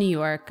trip to New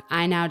York,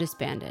 I Now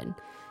disbanded.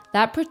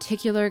 That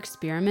particular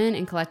experiment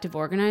in collective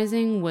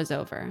organizing was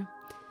over.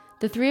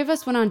 The three of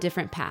us went on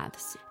different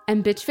paths,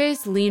 and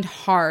Bitchface leaned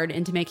hard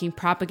into making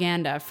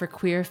propaganda for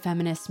queer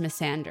feminist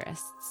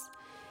misandrists.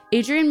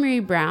 Adrienne Marie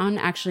Brown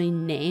actually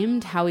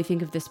named how we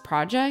think of this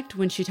project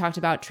when she talked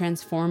about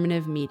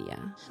transformative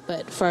media.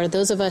 But for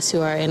those of us who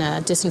are in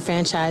a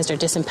disenfranchised or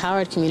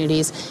disempowered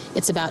communities,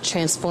 it's about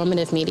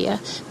transformative media,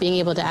 being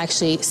able to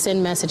actually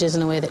send messages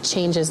in a way that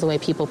changes the way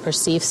people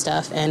perceive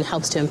stuff and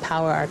helps to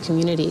empower our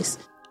communities.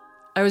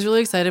 I was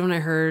really excited when I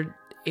heard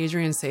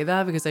Adrienne say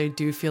that, because I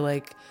do feel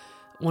like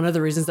one of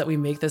the reasons that we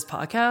make this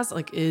podcast,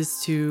 like,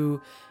 is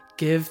to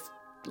give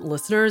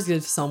listeners,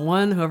 give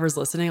someone, whoever's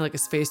listening, like, a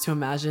space to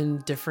imagine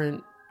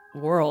different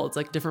worlds,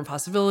 like different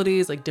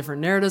possibilities, like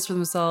different narratives for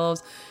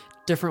themselves,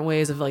 different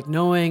ways of like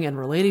knowing and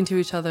relating to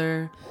each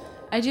other.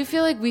 I do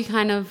feel like we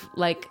kind of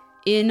like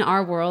in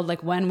our world,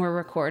 like when we're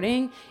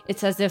recording,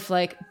 it's as if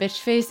like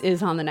Bitchface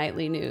is on the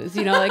nightly news,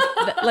 you know, like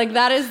like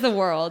that is the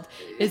world,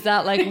 is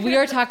that like we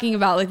are talking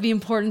about like the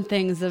important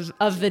things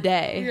of the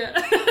day.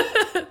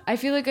 Yeah. I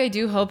feel like I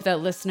do hope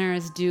that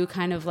listeners do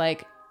kind of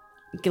like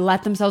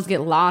let themselves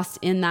get lost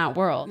in that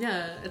world.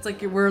 Yeah, it's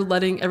like we're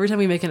letting, every time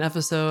we make an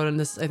episode, and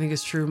this I think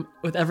is true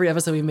with every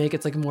episode we make,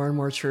 it's like more and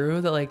more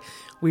true that like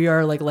we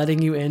are like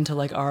letting you into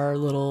like our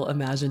little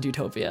imagined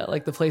utopia,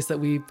 like the place that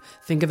we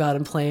think about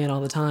and play in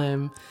all the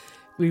time.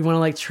 We want to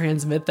like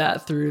transmit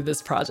that through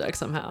this project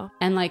somehow.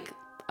 And like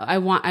I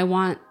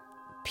want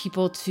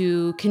people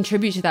to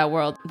contribute to that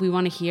world. We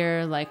want to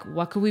hear like,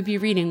 what could we be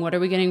reading? What are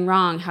we getting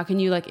wrong? How can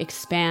you like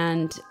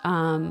expand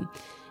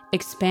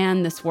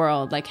this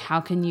world? Like,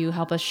 how can you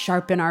help us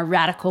sharpen our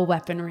radical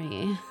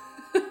weaponry?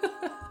 I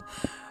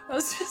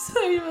was just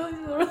like,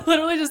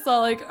 literally just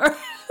thought like,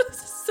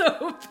 this is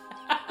so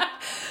bad.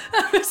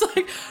 I was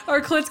like,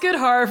 our clits get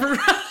hard for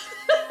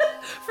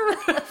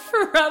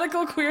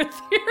radical queer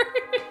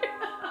theory.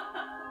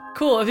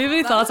 Cool. If you have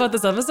any thoughts about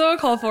this episode,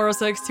 call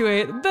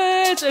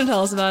 406-28-BITCH and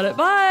tell us about it.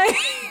 Bye.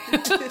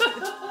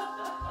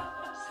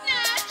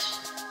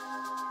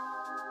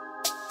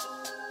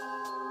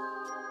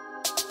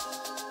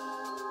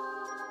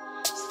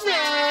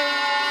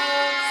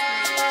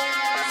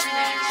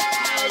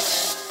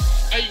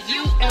 And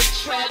you are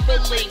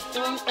traveling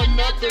through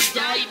another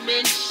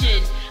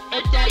dimension,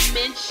 a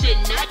dimension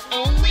not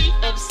only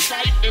of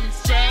sight and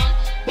sound,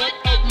 but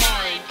of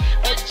mind,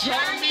 a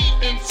journey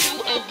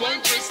into a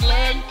wondrous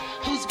land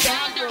whose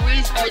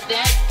boundaries are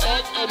that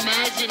of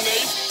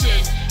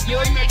imagination.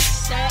 Your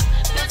next stop,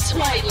 the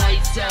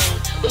Twilight Zone.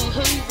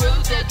 Uhuru,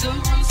 the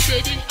guru,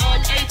 sitting on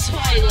a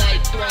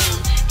twilight throne,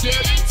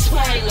 getting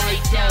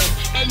twilight done.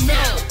 And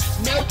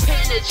no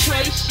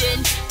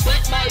penetration,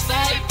 but my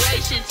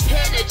vibrations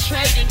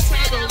penetrating,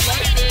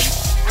 titillating.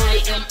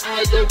 I am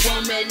either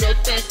one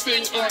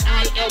manifesting or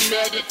I am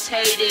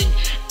meditating.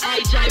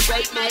 I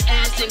gyrate my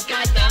ass and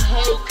got the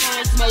whole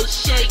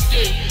cosmos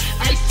shaking.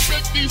 I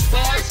spit these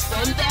bars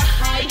from the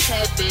high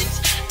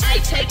heavens. I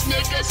take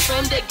niggas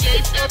from the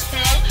gates of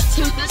hell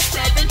to the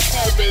seventh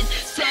heaven.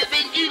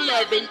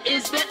 7-Eleven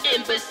is the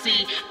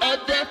embassy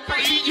of the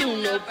free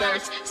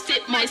universe.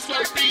 Sip my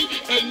Slurpee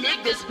and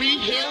niggas be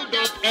healed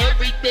of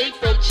everything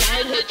from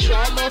childhood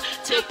trauma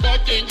to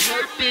fucking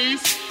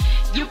herpes.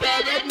 You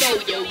better know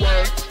your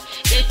worth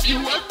if you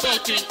a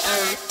fucking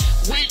earth.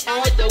 We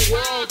are the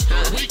world,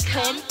 we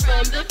come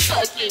from the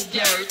fucking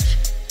dirt.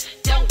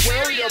 Don't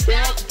worry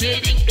about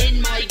getting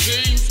in my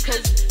jeans,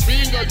 cause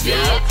being a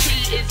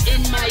deity is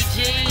in my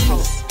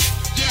genes.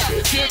 Yeah,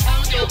 get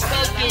on your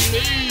fucking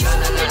knees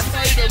and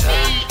pray to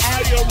me, I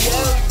am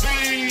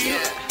worthy.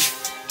 Yeah,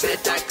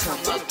 bet I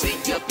come up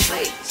in your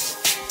place.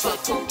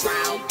 Fuck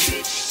around,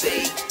 bitch,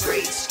 say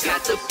grace.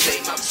 Got the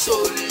flame, I'm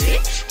so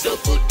lit.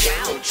 Double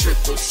down,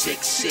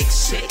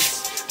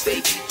 666.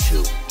 Baby,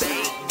 you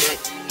bang,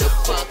 nothing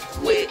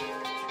fuck with.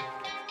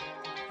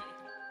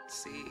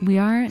 We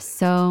are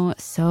so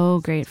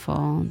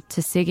grateful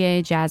to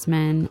Sige,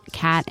 Jasmine,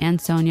 Kat,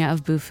 and Sonia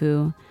of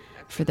Bufu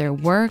for their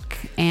work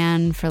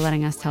and for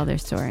letting us tell their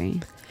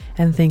story.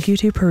 And thank you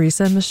to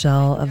Parisa and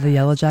Michelle of the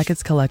Yellow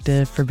Jackets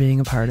Collective for being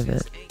a part of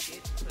it.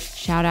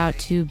 Shout out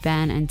to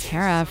Ben and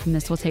Tara from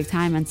This Will Take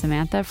Time and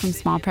Samantha from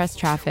Small Press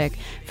Traffic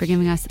for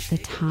giving us the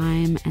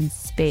time and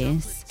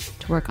space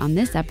to work on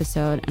this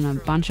episode and a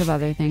bunch of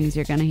other things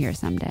you're going to hear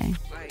someday.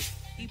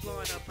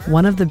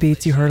 One of the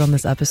beats you heard on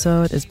this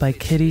episode is by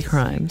Kitty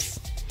Crimes.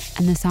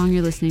 And the song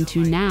you're listening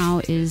to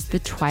now is The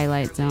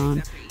Twilight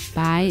Zone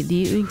by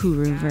the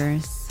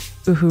Uhuruverse.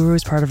 Uhuru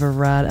is part of a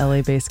rad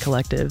LA-based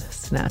collective,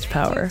 Snatch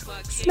Power.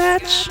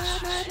 Snatch!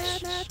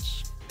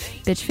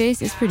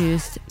 Bitchface is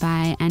produced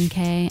by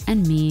NK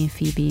and me,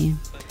 Phoebe.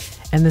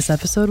 And this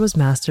episode was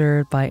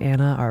mastered by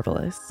Anna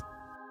Arbalez.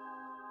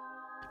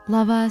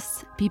 Love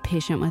us, be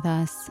patient with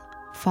us,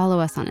 follow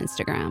us on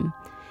Instagram,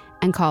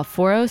 and call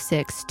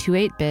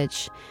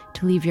 406-28-BITCH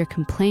to leave your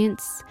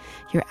complaints,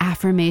 your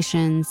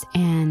affirmations,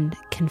 and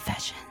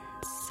confessions.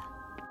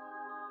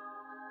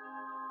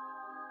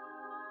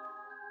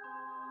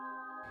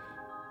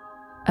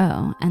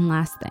 Oh, and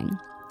last thing.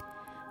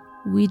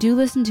 We do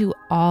listen to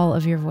all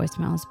of your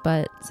voicemails,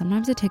 but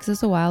sometimes it takes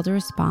us a while to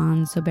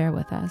respond, so bear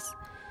with us.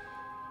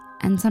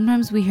 And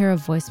sometimes we hear a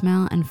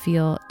voicemail and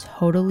feel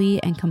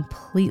totally and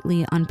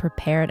completely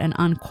unprepared and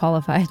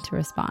unqualified to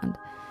respond.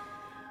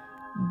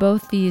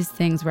 Both these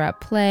things were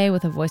at play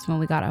with a voicemail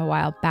we got a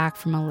while back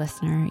from a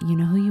listener, you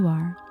know who you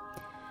are,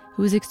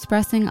 who was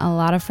expressing a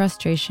lot of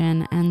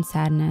frustration and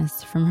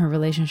sadness from her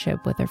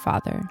relationship with her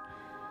father.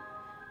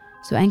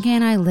 So NK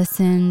and I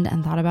listened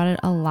and thought about it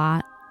a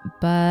lot,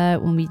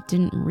 but when we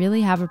didn't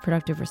really have a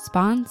productive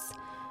response,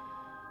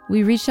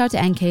 we reached out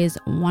to NK's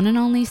one and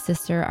only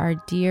sister, our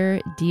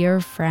dear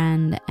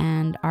friend,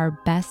 and our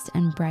best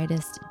and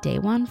brightest Day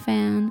One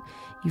fan.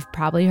 You've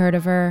probably heard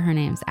of her. Her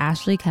name's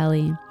Ashley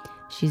Kelly.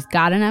 She's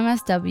got an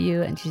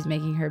MSW, and she's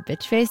making her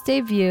Bitchface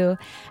debut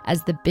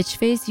as the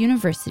Bitchface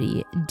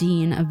University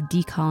Dean of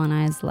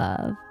Decolonized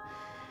Love.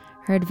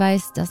 Her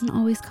advice doesn't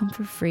always come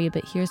for free,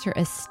 but here's her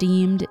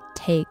esteemed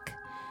take.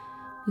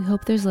 We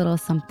hope there's a little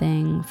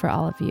something for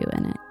all of you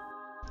in it.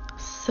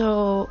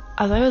 So,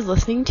 as I was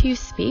listening to you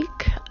speak,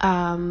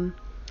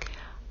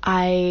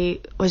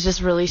 I was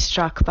just really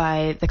struck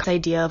by the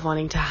idea of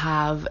wanting to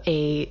have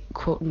a,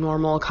 quote,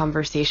 normal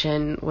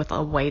conversation with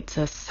a white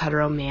cis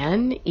hetero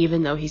man,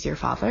 even though he's your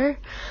father.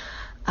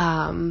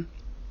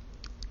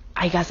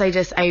 I guess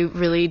I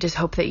really just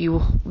hope that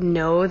you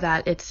know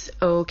that it's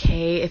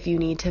okay if you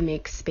need to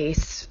make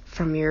space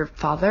from your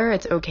father.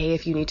 It's okay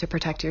if you need to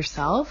protect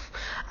yourself.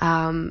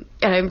 And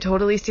I'm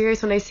totally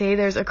serious when I say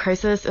there's a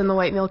crisis in the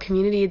white male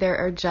community.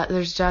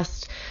 There's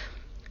just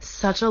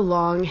such a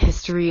long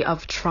history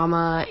of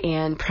trauma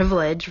and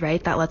privilege,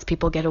 right, that lets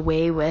people get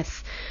away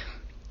with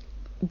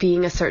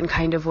being a certain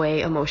kind of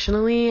way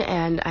emotionally.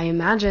 And I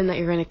imagine that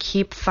you're going to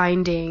keep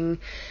finding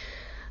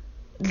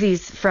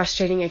these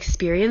frustrating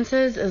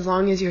experiences as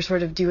long as you're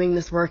sort of doing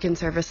this work in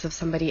service of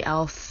somebody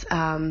else.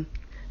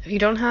 If you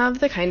don't have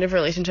the kind of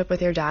relationship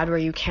with your dad where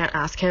you can't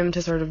ask him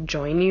to sort of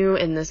join you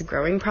in this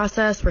growing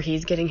process where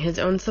he's getting his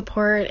own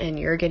support and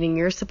you're getting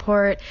your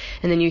support,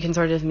 and then you can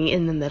sort of meet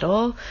in the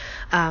middle,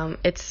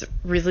 it's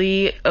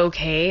really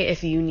okay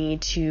if you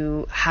need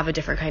to have a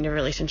different kind of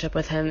relationship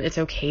with him. It's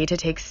okay to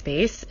take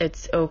space.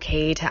 It's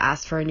okay to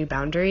ask for a new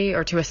boundary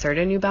or to assert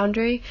a new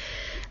boundary.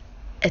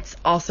 It's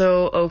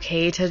also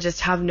okay to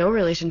just have no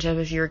relationship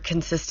if you're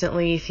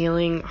consistently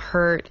feeling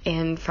hurt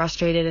and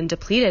frustrated and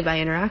depleted by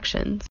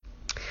interactions.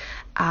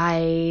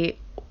 I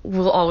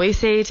will always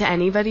say to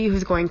anybody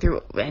who's going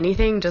through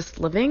anything, just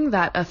living,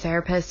 that a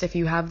therapist, if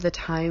you have the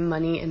time,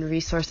 money, and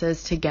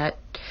resources to get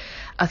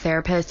a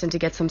therapist and to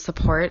get some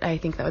support, I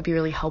think that would be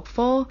really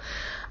helpful.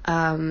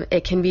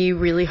 It can be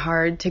really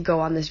hard to go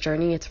on this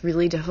journey. It's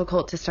really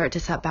difficult to start to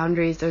set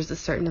boundaries. There's a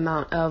certain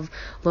amount of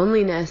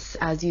loneliness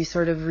as you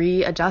sort of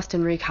readjust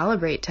and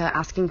recalibrate to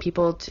asking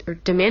people or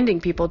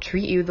demanding people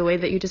treat you the way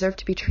that you deserve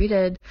to be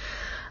treated.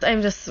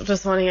 I'm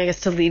just wanting, I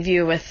guess, to leave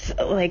you with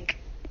like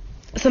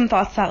some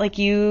thoughts that like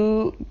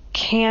you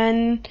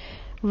can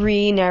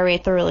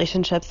re-narrate the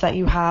relationships that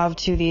you have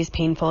to these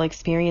painful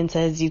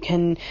experiences. You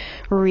can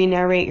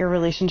re-narrate your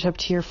relationship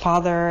to your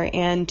father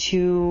and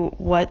to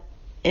what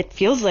it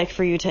feels like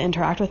for you to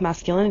interact with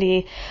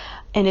masculinity.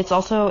 And it's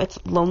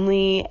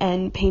lonely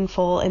and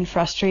painful and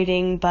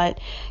frustrating,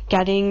 but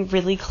getting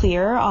really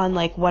clear on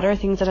like what are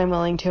things that I'm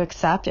willing to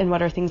accept and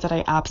what are things that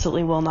I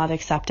absolutely will not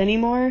accept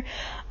anymore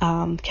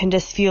can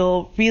just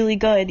feel really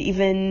good,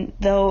 even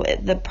though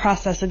the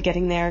process of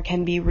getting there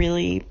can be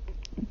really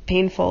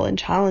painful and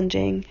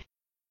challenging.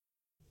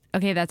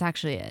 Okay, that's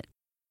actually it.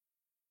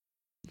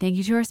 Thank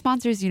you to our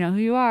sponsors. You know who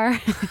you are.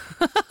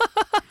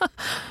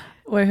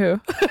 Wait,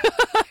 who?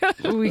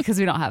 Because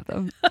we don't have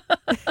them.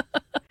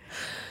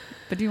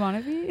 But do you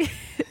want to be?